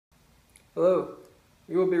Hello,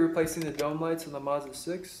 we will be replacing the dome lights on the Mazda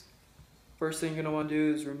 6. First thing you're going to want to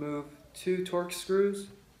do is remove 2 Torx screws.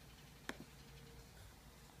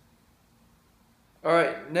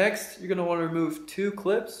 Alright, next you're going to want to remove 2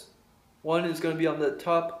 clips. One is going to be on the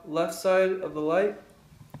top left side of the light,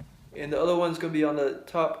 and the other one is going to be on the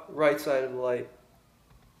top right side of the light.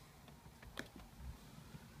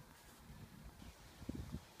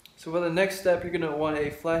 So for the next step, you're going to want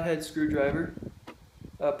a flathead screwdriver.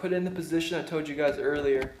 Put it in the position I told you guys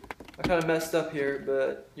earlier. I kind of messed up here,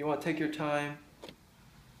 but you want to take your time.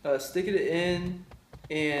 Stick it in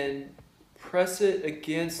and press it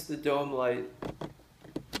against the dome light.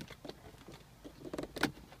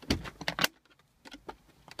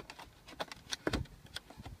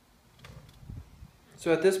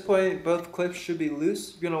 So at this point, both clips should be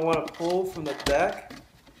loose. You're going to want to pull from the back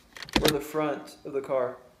or the front of the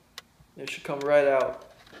car. It should come right out.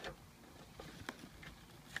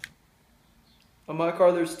 On my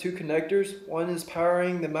car, there's 2 connectors. One is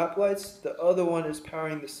powering the map lights, the other one is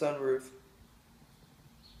powering the sunroof.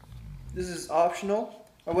 This is optional.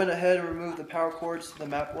 I went ahead and removed the power cords to the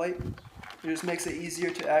map light. It just makes it easier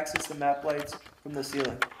to access the map lights from the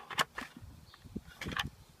ceiling.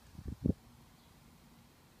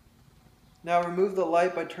 Now remove the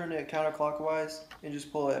light by turning it counterclockwise and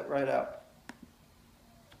just pull it right out.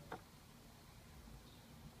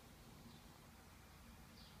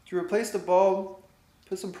 To replace the bulb,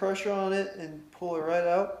 put some pressure on it and pull it right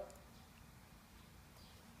out.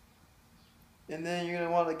 And then you're going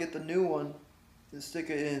to want to get the new one and stick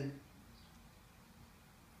it in.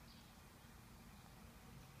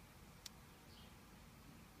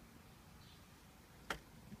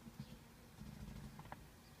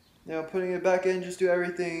 Now putting it back in, just do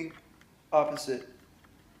everything opposite.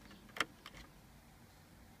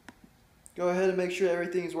 Go ahead and make sure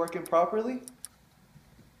everything is working properly.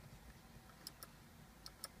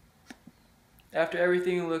 After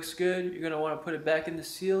everything looks good, you're going to want to put it back in the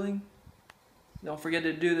ceiling. Don't forget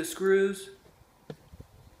to do the screws.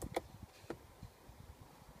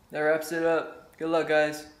 That wraps it up. Good luck,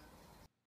 guys.